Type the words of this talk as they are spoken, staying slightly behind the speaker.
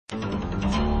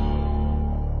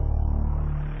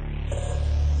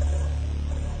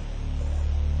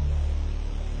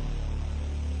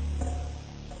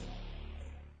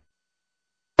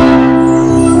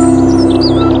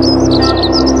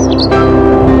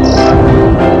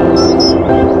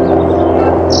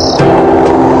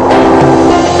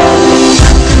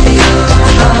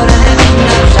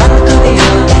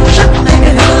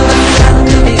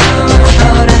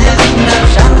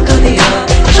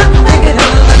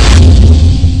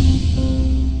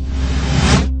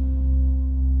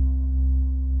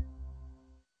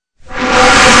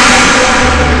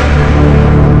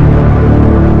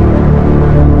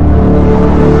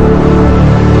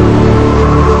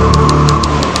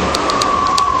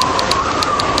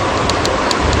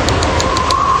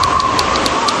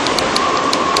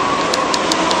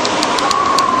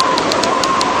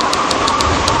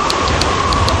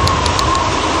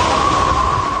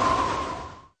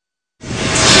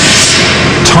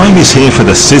Time is here for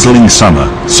the sizzling summer,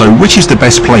 so which is the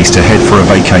best place to head for a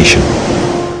vacation?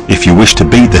 If you wish to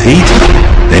beat the heat,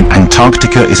 then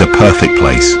Antarctica is a perfect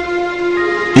place.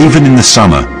 Even in the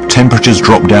summer, temperatures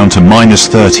drop down to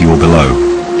 -30 or below.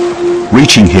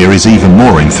 Reaching here is even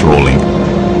more enthralling.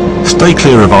 Stay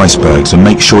clear of icebergs and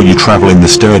make sure you travel in the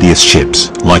sturdiest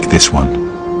ships, like this one.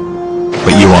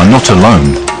 But you are not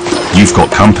alone. You've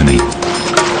got company.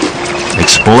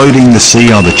 Exploding the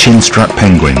sea are the chin-strap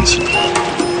penguins.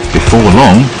 Before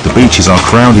long, the beaches are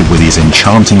crowded with these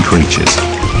enchanting creatures.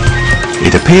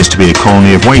 It appears to be a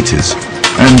colony of waiters.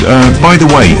 And, by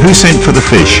the way, who sent for the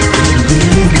fish?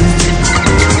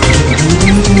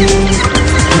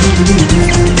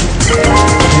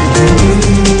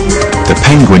 The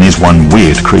penguin is one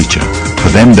weird creature. For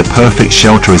them, the perfect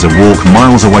shelter is a walk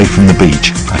miles away from the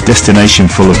beach, a destination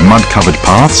full of mud-covered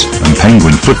paths and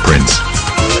penguin footprints.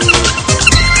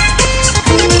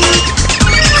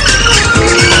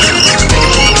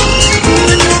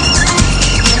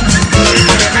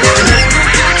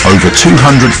 Over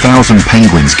 200,000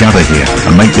 penguins gather here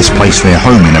and make this place their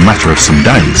home in a matter of some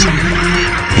days.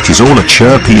 It is all a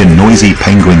chirpy and noisy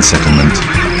penguin settlement.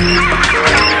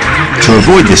 To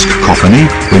avoid this cacophony,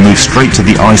 we move straight to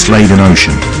the ice-laden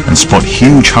ocean and spot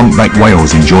huge humpback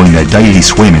whales enjoying their daily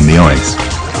swim in the ice.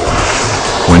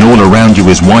 When all around you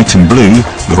is white and blue,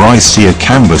 your eyes see a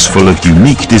canvas full of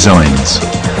unique designs.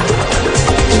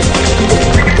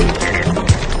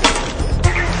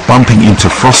 Bumping into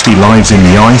frosty lives in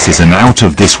the ice is an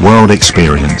out-of-this-world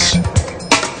experience.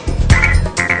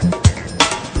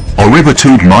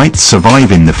 Oribitude mites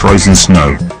survive in the frozen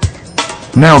snow.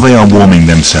 Now they are warming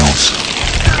themselves.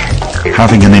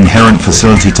 Having an inherent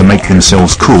facility to make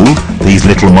themselves cool, these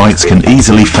little mites can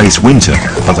easily face winter,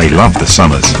 but they love the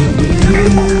summers.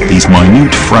 These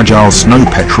minute, fragile snow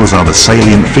petrels are the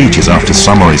salient features after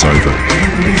summer is over.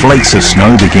 Flakes of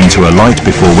snow begin to alight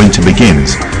before winter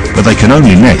begins, but they can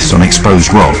only nest on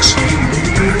exposed rocks.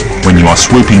 When you are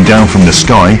swooping down from the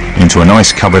sky into an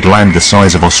ice-covered land the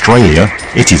size of Australia,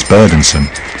 it is burdensome.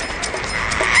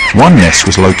 One nest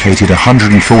was located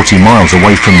 140 miles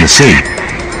away from the sea.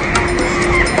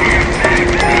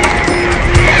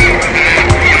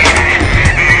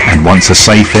 And once a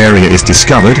safe area is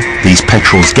discovered, these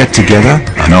petrels get together,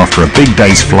 and after a big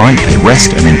day's flight they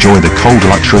rest and enjoy the cold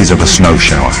luxuries of a snow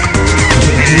shower.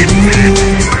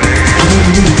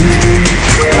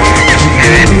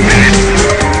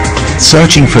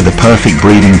 Searching for the perfect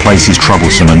breeding place is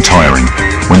troublesome and tiring.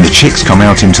 When the chicks come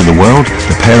out into the world,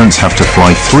 the parents have to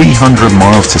fly 300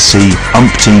 miles to sea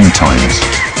umpteen times.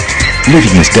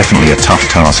 Living is definitely a tough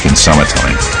task in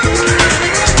summertime.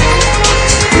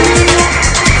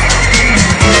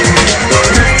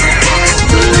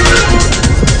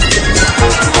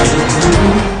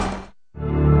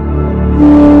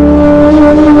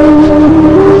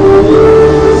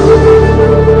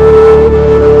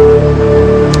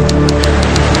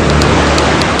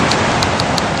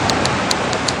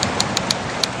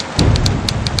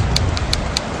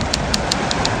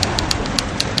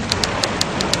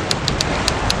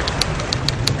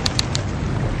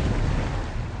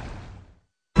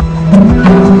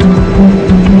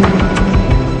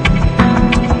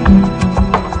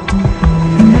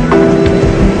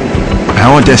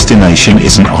 Our destination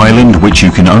is an island which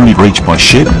you can only reach by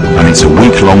ship, and it's a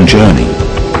week-long journey.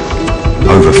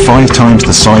 Over 5 times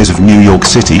the size of New York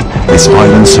City, this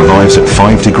island survives at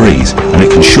 5 degrees, and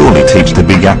it can surely teach the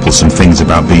Big Apple some things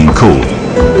about being cool.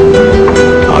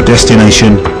 Our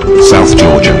destination, South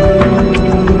Georgia.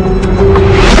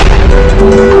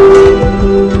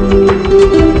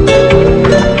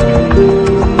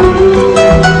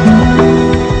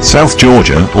 South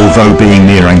Georgia, although being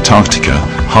near Antarctica,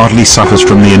 hardly suffers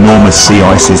from the enormous sea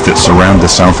ices that surround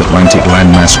the South Atlantic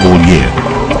landmass all year,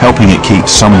 helping it keep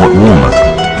somewhat warmer.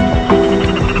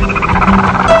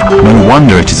 No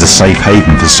wonder it is a safe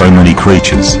haven for so many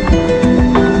creatures.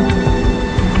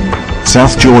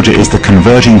 South Georgia is the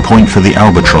converging point for the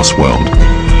albatross world.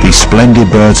 These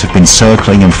splendid birds have been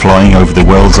circling and flying over the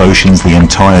world's oceans the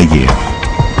entire year.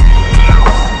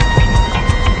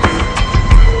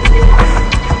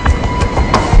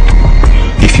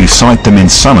 If you sight them in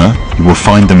summer, you will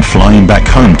find them flying back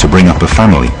home to bring up a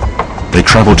family. They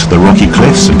travel to the rocky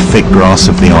cliffs and thick grass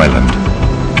of the island.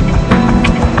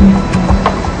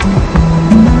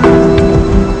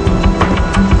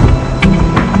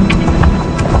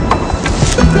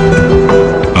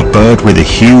 A bird with a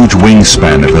huge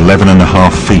wingspan of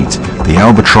 11.5 feet, the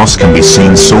albatross can be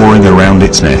seen soaring around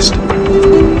its nest.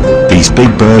 These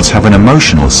big birds have an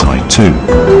emotional side too.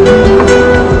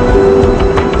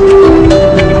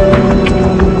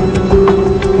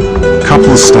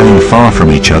 Couples staying far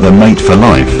from each other mate for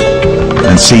life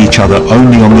and see each other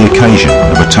only on the occasion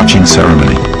of a touching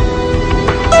ceremony.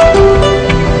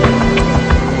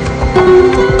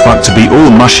 But to be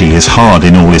all mushy is hard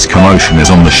in all this commotion,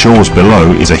 as on the shores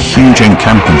below is a huge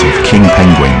encampment of king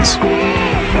penguins.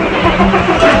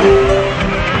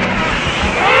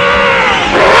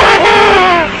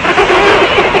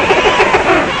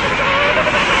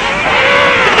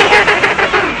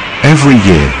 Every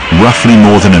year, roughly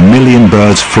more than 1 million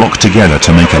birds flock together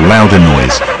to make a louder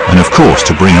noise, and of course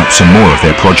to bring up some more of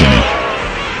their progeny.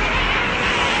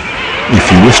 If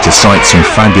you wish to sight some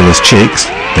fabulous chicks,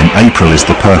 then April is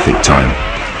the perfect time.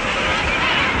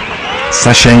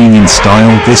 Sashaying in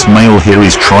style, this male here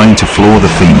is trying to floor the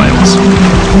females.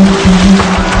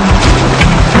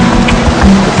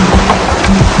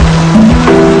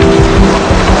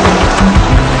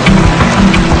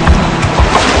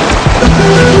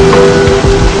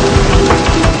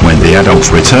 When the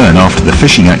adults return after the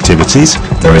fishing activities,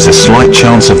 there is a slight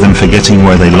chance of them forgetting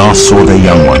where they last saw their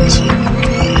young ones.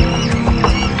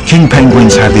 King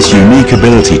penguins have this unique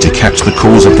ability to catch the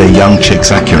calls of their young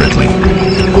chicks accurately.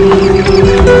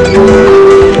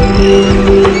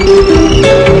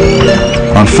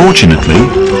 Unfortunately,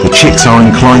 the chicks are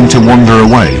inclined to wander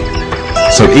away,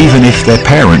 so even if their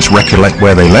parents recollect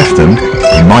where they left them,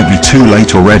 it might be too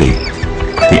late already.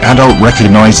 The adult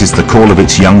recognizes the call of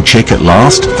its young chick at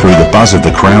last through the buzz of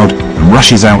the crowd and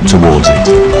rushes out towards it.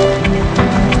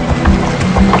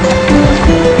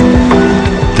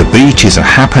 The beach is a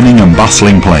happening and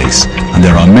bustling place, and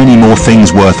there are many more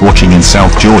things worth watching in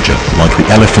South Georgia, like the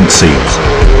elephant seals.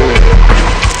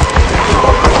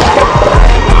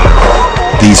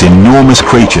 These enormous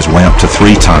creatures weigh up to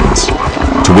 3 tons.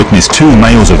 To witness 2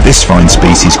 males of this fine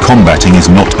species combating is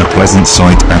not a pleasant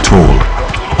sight at all.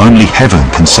 Only heaven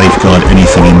can safeguard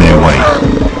anything in their way.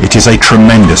 It is a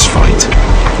tremendous fight.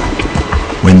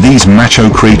 When these macho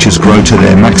creatures grow to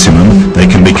their maximum, they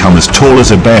can become as tall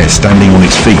as a bear standing on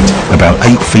its feet, about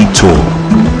 8 feet tall.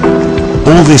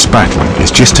 All this battle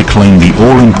is just to claim the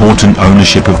all-important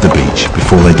ownership of the beach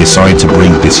before they decide to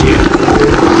breed this year.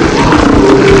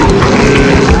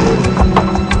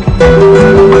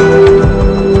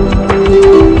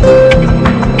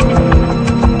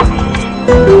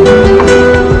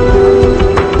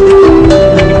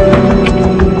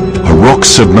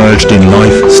 Submerged in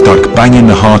life, stuck bang in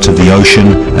the heart of the ocean,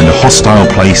 and a hostile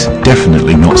place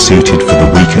definitely not suited for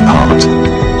the weak at heart.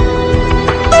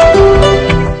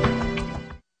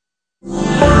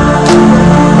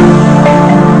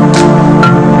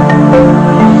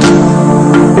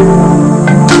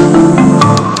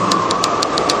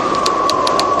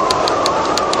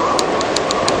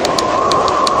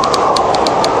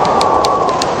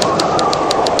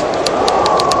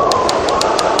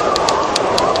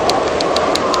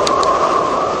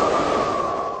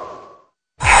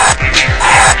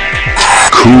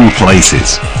 Cool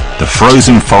places, the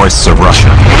frozen forests of Russia,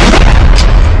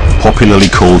 popularly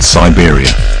called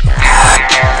Siberia.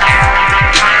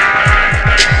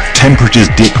 Temperatures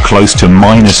dip close to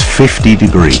 -50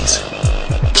 degrees.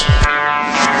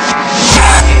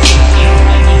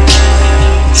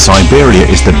 Siberia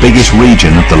is the biggest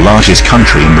region of the largest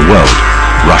country in the world,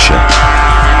 Russia.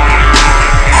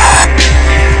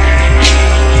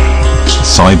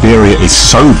 Siberia is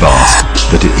so vast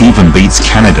that it even beats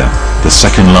Canada, the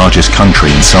second largest country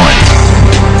in size.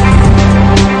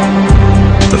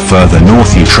 The further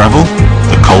north you travel,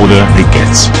 the colder it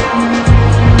gets.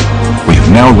 We have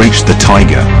now reached the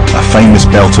taiga, a famous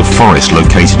belt of forest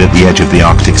located at the edge of the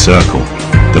Arctic Circle,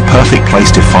 the perfect place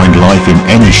to find life in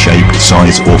any shape,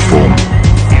 size or form.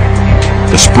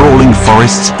 The sprawling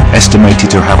forests,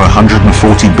 estimated to have 140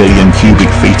 billion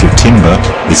cubic feet of timber,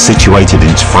 is situated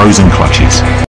in its frozen clutches.